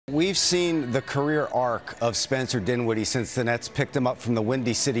we've seen the career arc of Spencer Dinwiddie since the Nets picked him up from the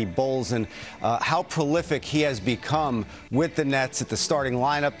Windy City Bulls, and how prolific he has become with the Nets at the starting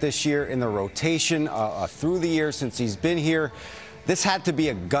lineup this year, in the rotation, through the years since he's been here. This had to be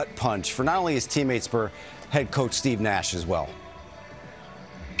a gut punch for not only his teammates, but head coach Steve Nash as well.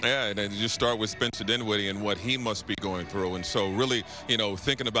 Yeah, and then you just start with Spencer Dinwiddie and what he must be going through. And so really, you know,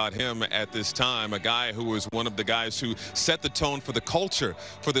 thinking about him at this time, a guy who was one of the guys who set the tone for the culture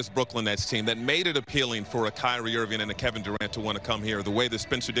for this Brooklyn Nets team, that made it appealing for a Kyrie Irving and a Kevin Durant to want to come here. The way that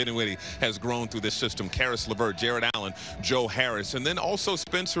Spencer Dinwiddie has grown through this system, Karis LeVert, Jared Allen, Joe Harris. And then also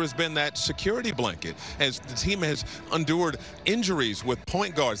Spencer has been that security blanket as the team has endured injuries with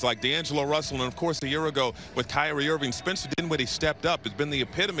point guards like D'Angelo Russell. And of course, a year ago with Kyrie Irving, Spencer Dinwiddie stepped up. It's been the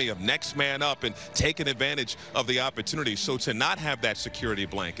epitome of next man up and taking advantage of the opportunity. So to not have that security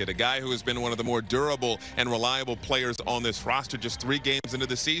blanket, a guy who has been one of the more durable and reliable players on this roster just 3 games into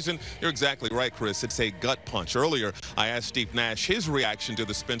the season, you're exactly right, Chris. It's a gut punch. Earlier, I asked Steve Nash his reaction to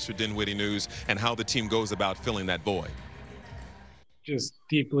the Spencer Dinwiddie news and how the team goes about filling that void. Just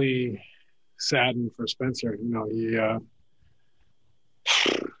deeply saddened for Spencer.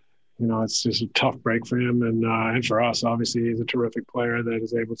 You know, it's just a tough break for him, and for us. Obviously, he's a terrific player that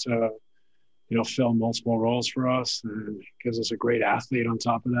is able to, you know, fill multiple roles for us, and gives us a great athlete on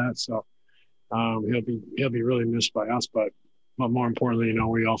top of that. So he'll be really missed by us, but more importantly, you know,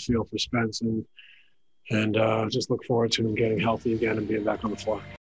 we all feel for Spence, and just look forward to him getting healthy again and being back on the floor.